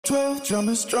12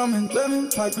 drummers drumming, 11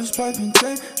 pipers piping,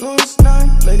 10 Lawrence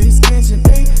 9 ladies dancing,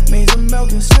 8 maids of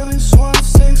milk and 7 swan,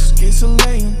 6 geese a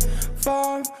laying,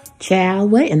 5. Child,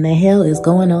 what in the hell is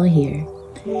going on here?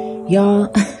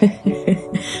 Y'all,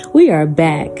 we are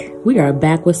back. We are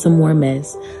back with some more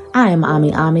mess. I am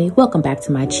Ami. Welcome back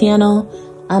to my channel.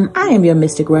 I am your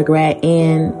Mystic Rugrat,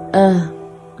 and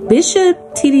Bishop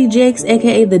TD Jakes,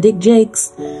 aka the Dick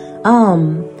Jakes,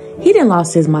 he done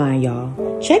lost his mind,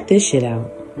 y'all. Check this shit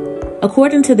out.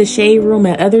 According to the Shade Room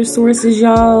and other sources,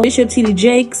 y'all, Bishop TD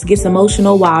Jakes gets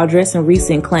emotional while addressing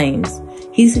recent claims.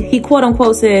 He quote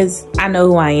unquote says, "I know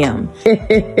who I am."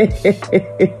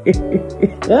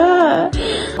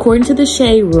 According to the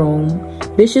Shade Room,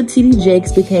 Bishop TD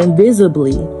Jakes became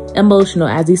visibly emotional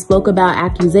as he spoke about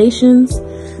accusations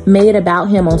made about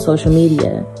him on social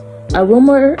media. A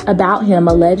rumor about him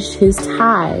alleged his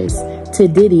ties to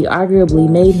Diddy arguably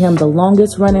made him the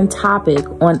longest running topic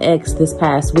on X this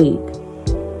past week.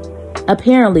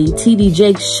 Apparently, TD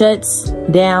Jakes shuts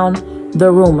down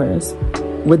the rumors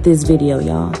with this video,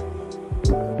 y'all.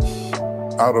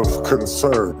 Out of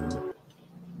concern,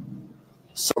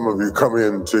 some of you come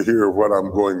in to hear what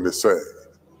I'm going to say.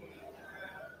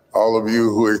 All of you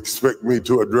who expect me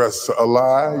to address a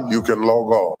lie, you can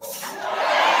log off.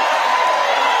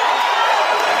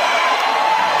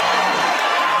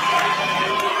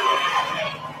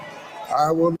 I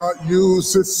will not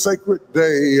use this sacred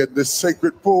day and this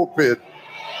sacred pulpit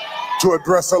to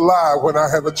address a lie when I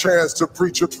have a chance to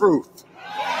preach a truth.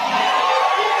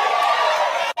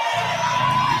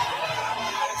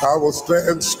 I will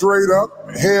stand straight up,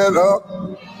 head up,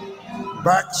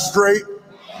 back straight,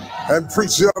 and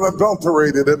preach the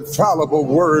unadulterated, infallible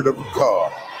word of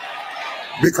God.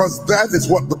 Because that is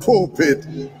what the pulpit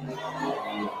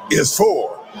is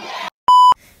for.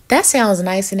 That sounds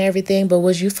nice and everything, but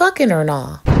was you fucking or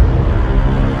not?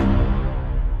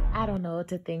 I don't know what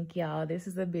to think, y'all. This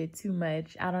is a bit too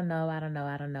much. I don't know.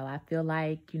 I feel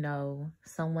like,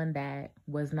 someone that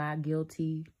was not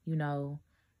guilty,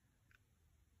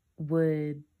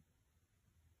 would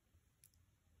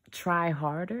try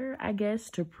harder, I guess,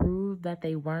 to prove that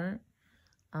they weren't.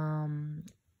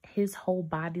 His whole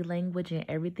body language and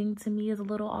everything to me is a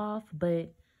little off,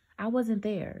 but I wasn't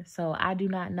there, so I do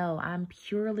not know. I'm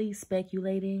purely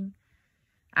speculating.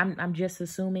 I'm just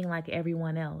assuming like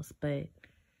everyone else, but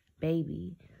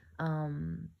baby,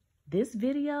 this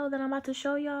video that I'm about to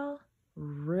show y'all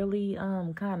really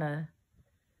kind of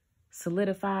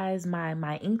solidifies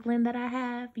my inkling that I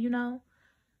have,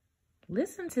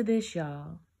 Listen to this,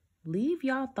 y'all. Leave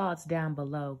y'all thoughts down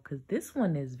below, because this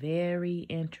one is very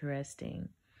interesting.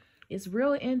 It's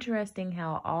real interesting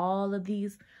how all of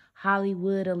these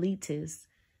Hollywood elitists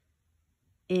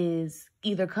is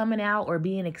either coming out or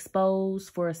being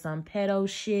exposed for some pedo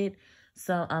shit,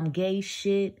 some gay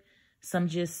shit, some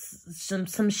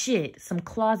shit, some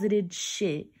closeted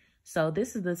shit. So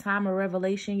this is the time of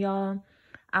revelation, y'all.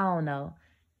 I don't know.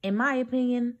 In my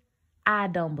opinion, I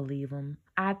don't believe him.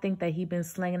 I think that he been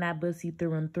slinging that pussy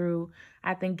through and through.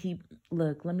 I think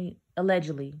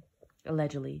allegedly.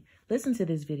 Listen to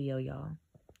this video, y'all.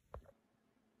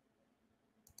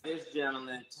 This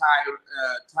gentleman,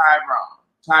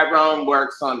 Tyrone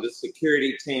works on the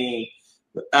security team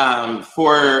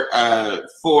for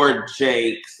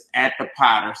Jakes at the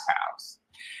Potter's house.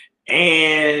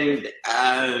 And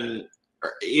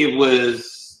it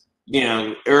was,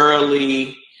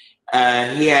 early.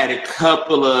 He had a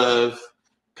couple of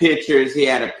pictures. He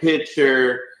had a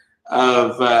picture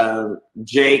of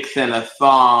Jakes in a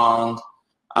thong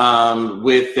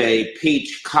with a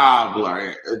peach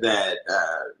cobbler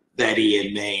that he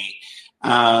had made.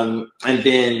 And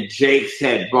then Jakes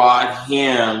had bought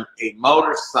him a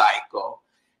motorcycle,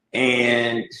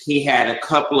 and he had a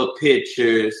couple of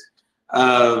pictures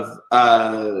of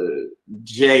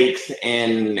Jakes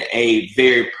in a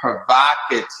very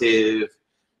provocative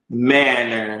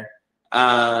manner,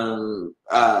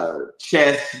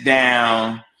 chest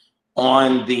down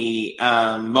on the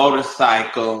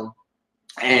motorcycle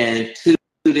and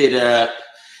tooted up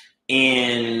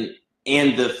in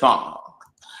the thong.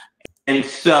 And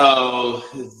so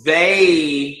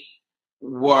they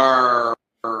were,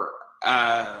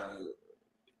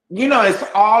 it's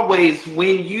always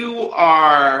when you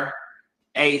are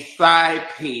a side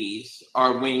piece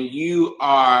or when you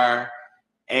are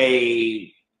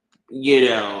a,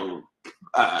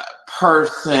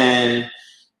 person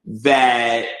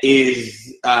that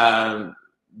is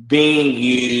being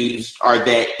used or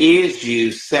that is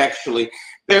used sexually,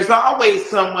 there's always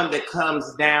someone that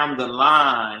comes down the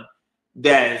line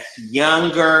that's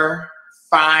younger,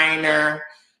 finer,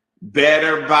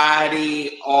 better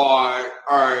body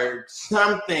or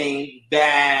something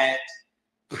that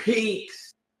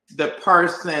piques the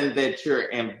person that you're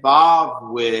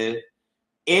involved with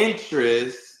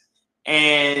interest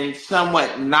and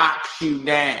somewhat knocks you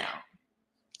down,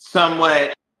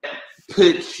 somewhat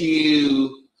puts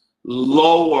you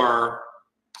lower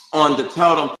on the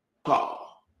totem pole.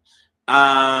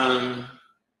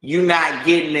 You're not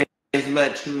getting as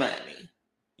much money.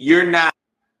 You're not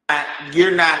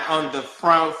on the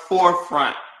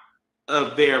forefront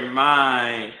of their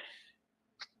mind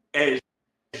as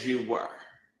you were.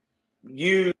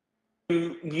 You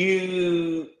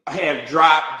have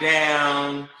dropped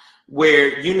down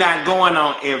where you're not going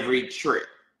on every trip.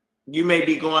 You may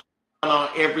be going on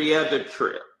every other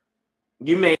trip.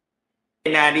 You may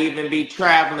not even be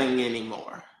traveling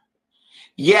anymore.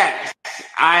 Yes,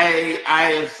 I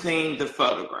have seen the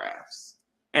photographs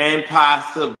and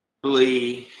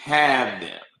possibly have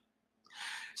them.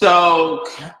 So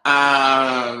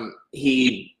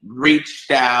he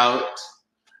reached out,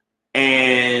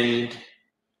 and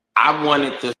I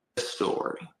wanted the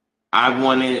story. I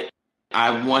wanted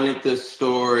the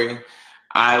story.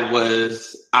 I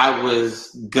was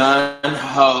gun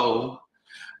ho.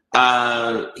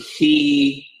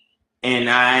 He and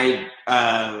I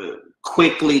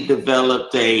quickly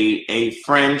developed a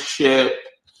friendship.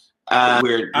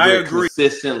 We're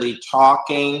consistently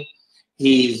talking.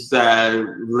 He's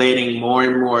letting more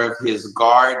and more of his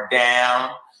guard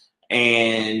down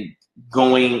and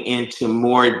going into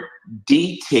more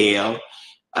detail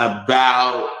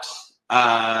about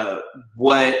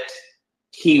what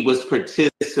he was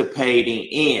participating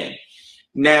in.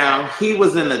 Now, he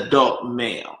was an adult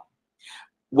male.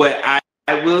 What I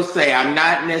will say, I'm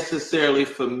not necessarily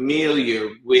familiar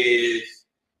with,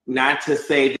 not to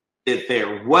say that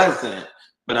there wasn't,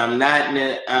 but I'm not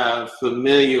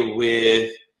familiar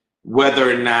with whether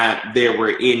or not there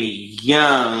were any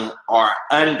young or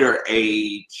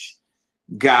underage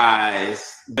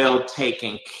guys well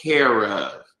taken care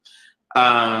of.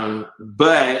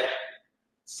 But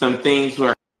some things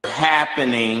were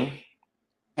happening.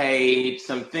 Hey,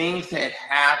 some things had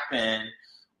happened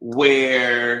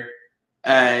where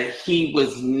he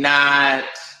was not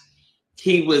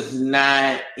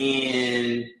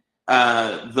in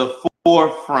the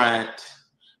forefront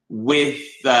with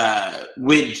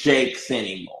Jake's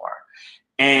anymore.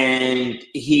 And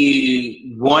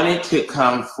he wanted to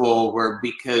come forward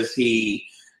because he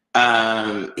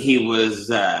was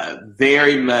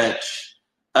very much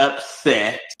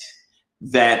upset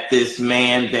that this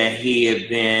man that he had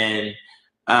been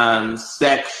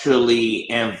sexually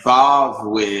involved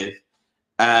with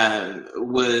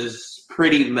was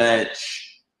pretty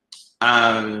much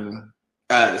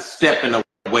stepping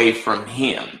away from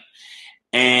him.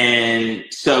 And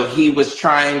so he was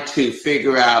trying to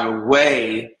figure out a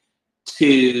way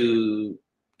to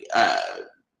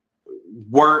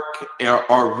work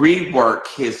or rework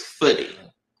his footing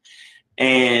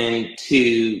and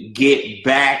to get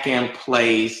back in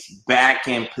place, back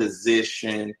in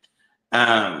position,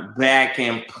 back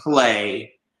in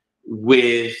play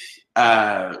with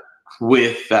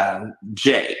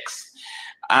Jake's.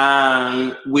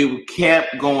 We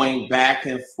kept going back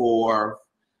and forth.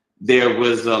 There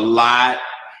was a lot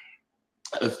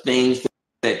of things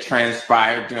that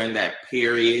transpired during that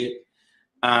period.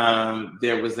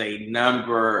 There was a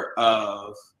number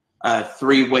of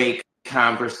three-way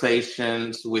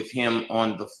conversations with him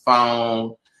on the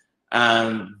phone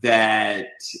that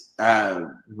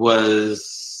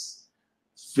was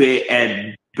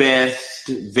at best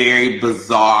very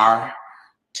bizarre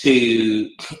to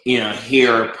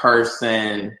hear a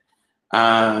person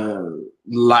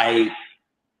like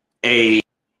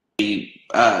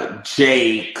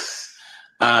Jake's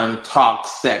talk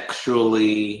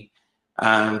sexually,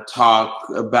 talk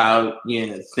about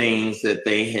things that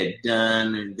they had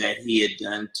done and that he had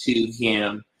done to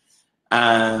him,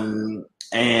 and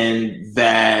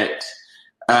that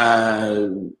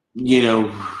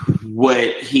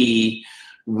what he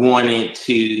wanted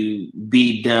to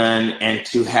be done and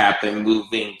to happen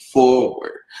moving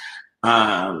forward.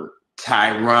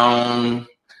 Tyrone,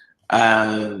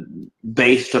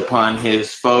 based upon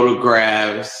his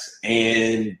photographs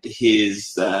and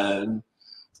his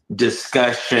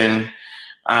discussion,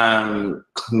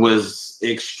 was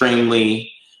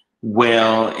extremely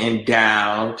well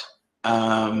endowed,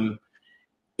 and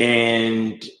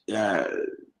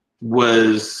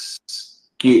was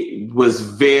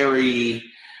very,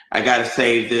 I gotta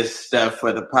save this stuff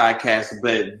for the podcast,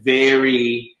 but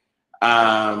very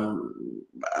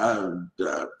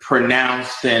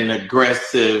pronounced and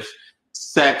aggressive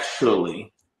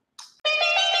sexually.